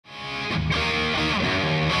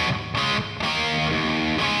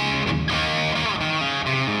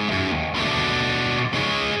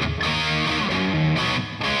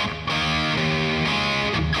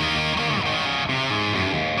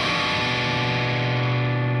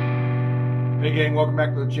Hey gang, welcome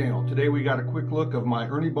back to the channel. Today we got a quick look of my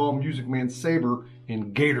Ernie Ball Music Man Sabre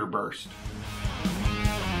in Gator Burst.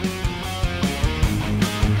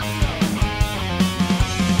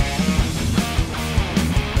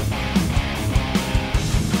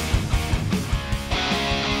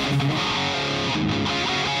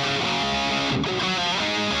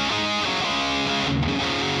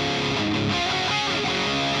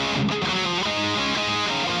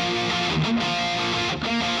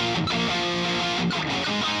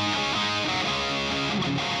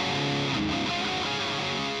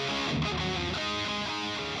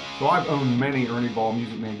 So I've owned many Ernie Ball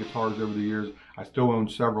Music Man guitars over the years. I still own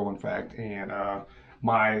several, in fact, and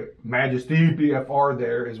my Majesty BFR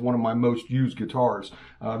there is one of my most used guitars.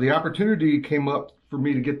 The opportunity came up for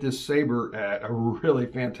me to get this Sabre at a really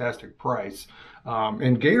fantastic price.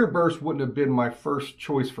 And Gator Burst wouldn't have been my first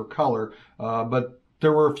choice for color, but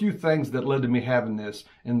there were a few things that led to me having this,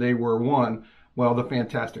 and they were, one, well, the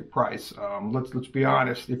fantastic price. Let's be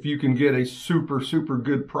honest. If you can get a super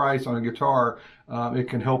good price on a guitar, it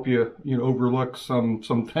can help you, overlook some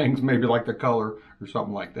things, maybe like the color or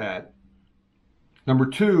something like that. Number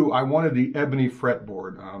two, I wanted the ebony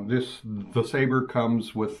fretboard. The Sabre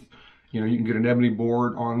comes with, you can get an ebony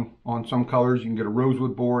board on some colors. You can get a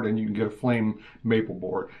rosewood board, and you can get a flame maple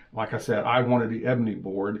board. Like I said, I wanted the ebony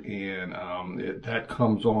board, and that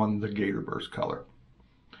comes on the Gator Burst color.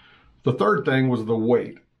 The third thing was the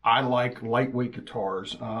weight. I like lightweight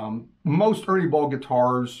guitars. Most Ernie Ball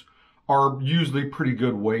guitars are usually pretty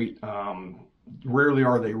good weight. Rarely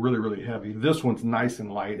are they really heavy. This one's nice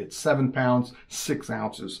and light. It's 7 pounds, 6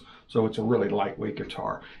 ounces. So it's a really lightweight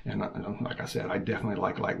guitar. And like I said, I definitely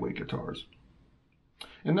like lightweight guitars.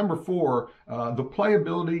 And number four, the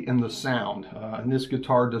playability and the sound. And this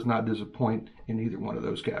guitar does not disappoint in either one of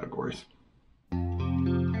those categories.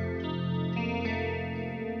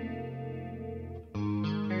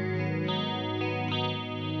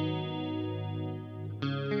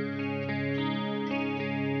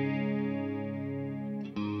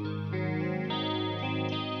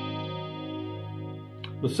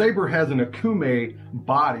 The Sabre has an Akume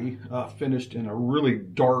body finished in a really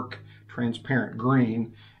dark, transparent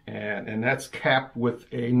green, and that's capped with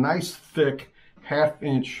a nice, thick,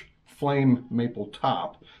 half-inch flame maple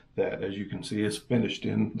top that, as you can see, is finished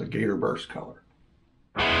in the Gator Burst color.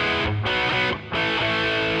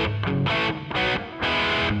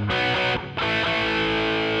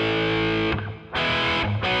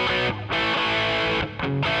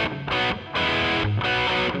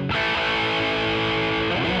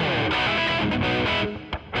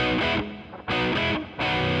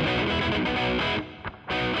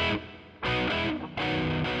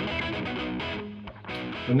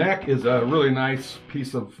 The neck is a really nice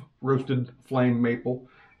piece of roasted flame maple,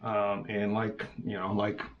 and like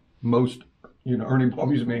most Ernie Ball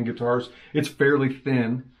Music Man guitars, it's fairly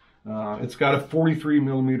thin. It's got a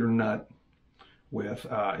 43mm nut with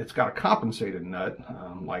it's got a compensated nut,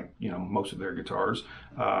 like most of their guitars,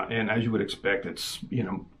 and as you would expect, it's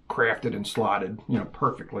crafted and slotted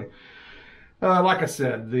perfectly. Like I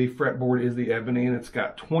said, the fretboard is the ebony, and it's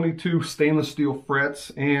got 22 stainless steel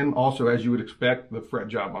frets, and also, as you would expect, the fret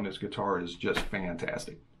job on this guitar is just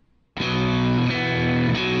fantastic.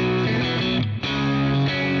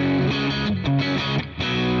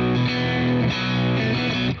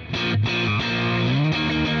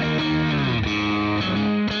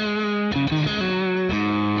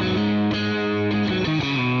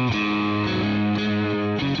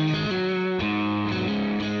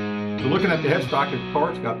 So looking at the headstock of the guitar,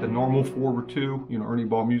 it's got the normal 4/2, Ernie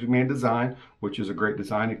Ball Music Man design, which is a great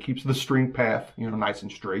design. It keeps the string path, nice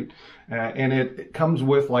and straight. And it comes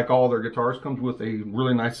with, like all their guitars, comes with a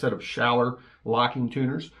really nice set of Schaller locking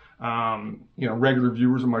tuners. Regular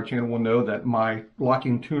viewers of my channel will know that my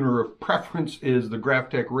locking tuner of preference is the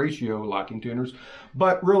Graphtec Ratio locking tuners.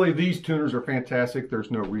 But really, these tuners are fantastic. There's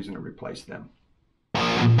no reason to replace them.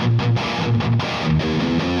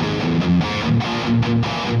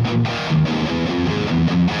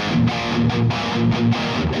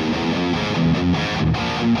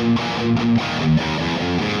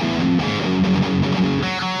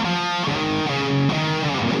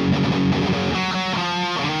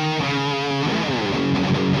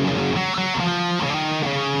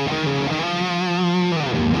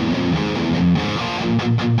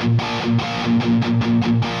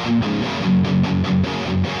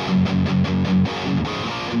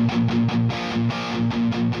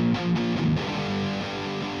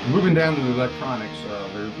 moving down to the electronics,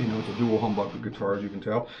 it's a dual humbucker guitar, as you can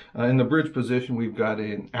tell. In the bridge position, we've got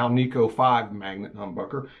an Alnico 5 magnet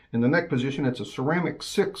humbucker. In the neck position, it's a ceramic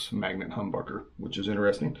 6 magnet humbucker, which is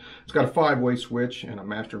interesting. It's got a 5-way switch and a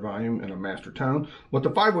master volume and a master tone. With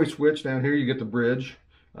the 5-way switch down here, you get the bridge.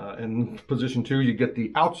 In position 2, you get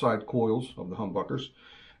the outside coils of the humbuckers.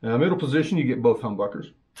 Middle position, you get both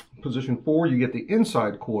humbuckers. Position 4, you get the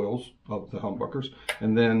inside coils of the humbuckers,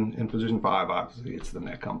 and then in position 5, obviously, it's the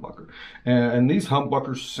neck humbucker. And these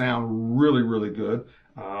humbuckers sound really, really good.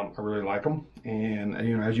 I really like them, and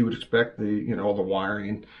as you would expect, all the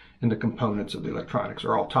wiring and the components of the electronics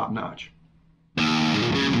are all top notch.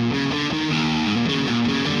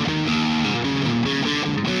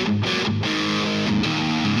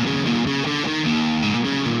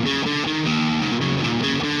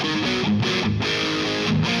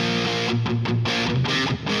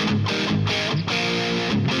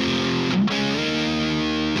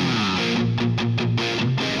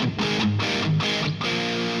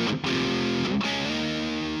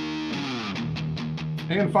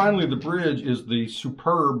 And finally, the bridge is the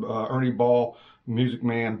superb Ernie Ball Music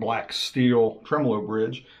Man black steel tremolo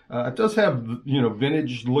bridge. It does have,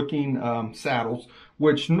 vintage looking saddles,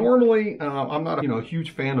 which normally I'm not a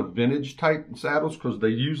huge fan of vintage type saddles, because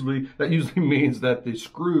that usually means that the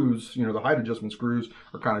screws, the height adjustment screws,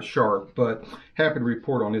 are kind of sharp. But happy to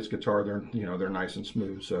report on this guitar, they're nice and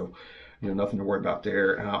smooth, so nothing to worry about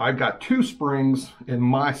there. I've got 2 springs in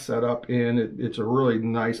my setup, and it's a really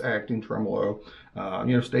nice acting tremolo.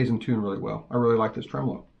 Stays in tune really well. I really like this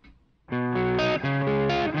tremolo.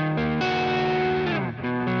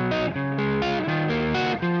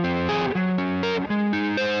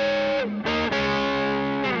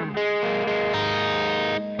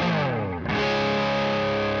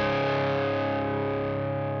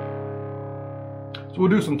 So we'll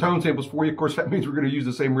do some tone samples for you. Of course, that means we're going to use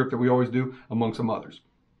the same riff that we always do, among some others.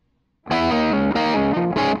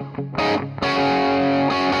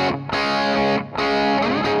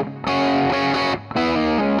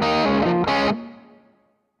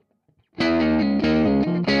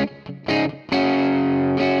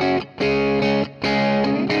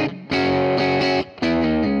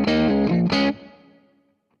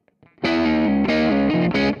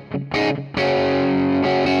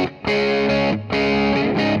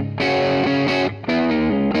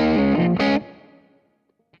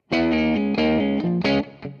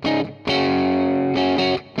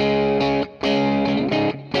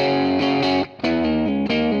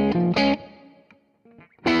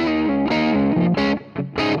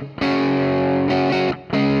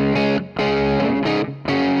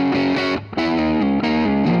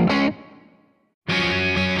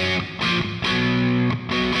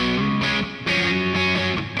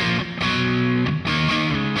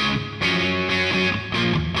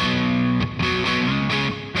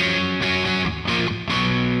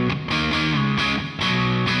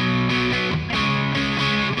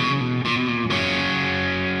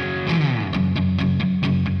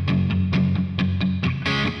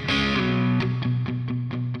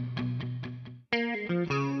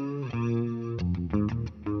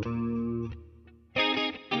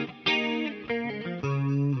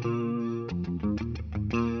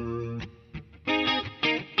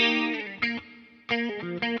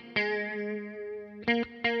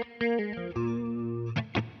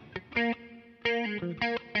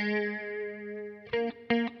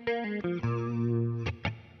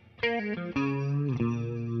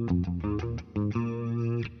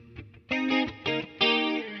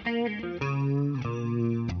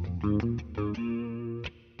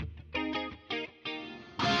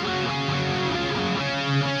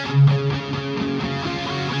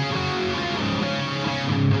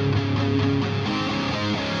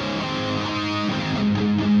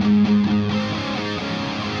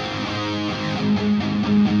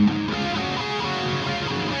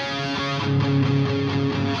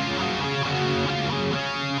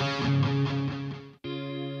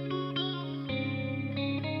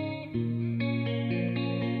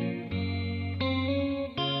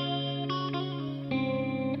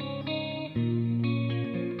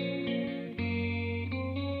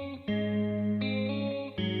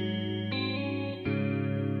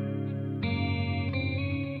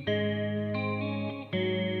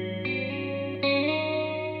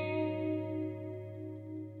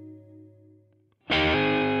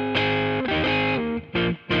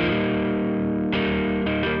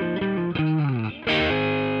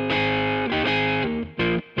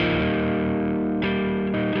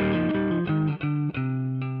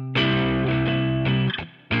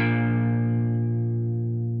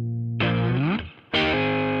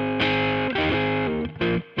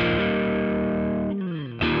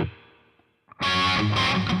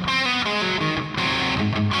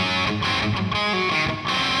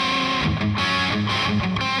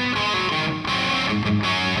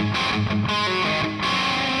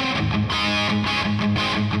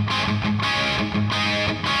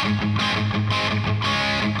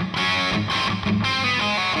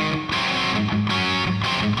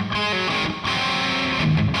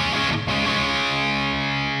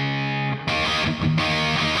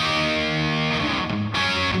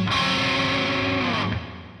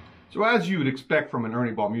 So as you would expect from an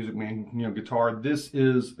Ernie Ball Music Man, guitar, this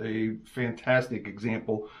is a fantastic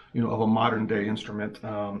example, of a modern day instrument.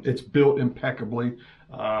 It's built impeccably.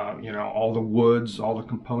 All the woods, all the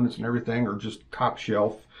components and everything are just top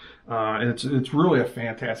shelf. And it's really a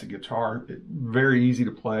fantastic guitar. Very easy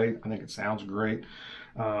to play. I think it sounds great.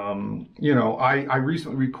 I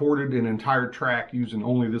recently recorded an entire track using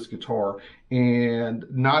only this guitar, and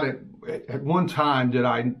not at one time did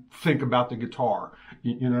I think about the guitar.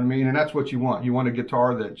 You know what I mean? And that's what you want. You want a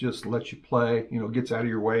guitar that just lets you play, gets out of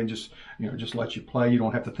your way and just lets you play. You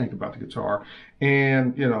don't have to think about the guitar.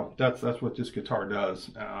 And, that's what this guitar does.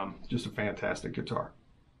 Just a fantastic guitar.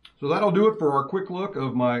 So that'll do it for our quick look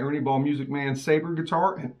of my Ernie Ball Music Man Sabre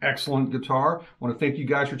guitar, an excellent guitar. I want to thank you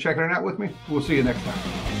guys for checking it out with me. We'll see you next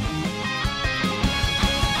time.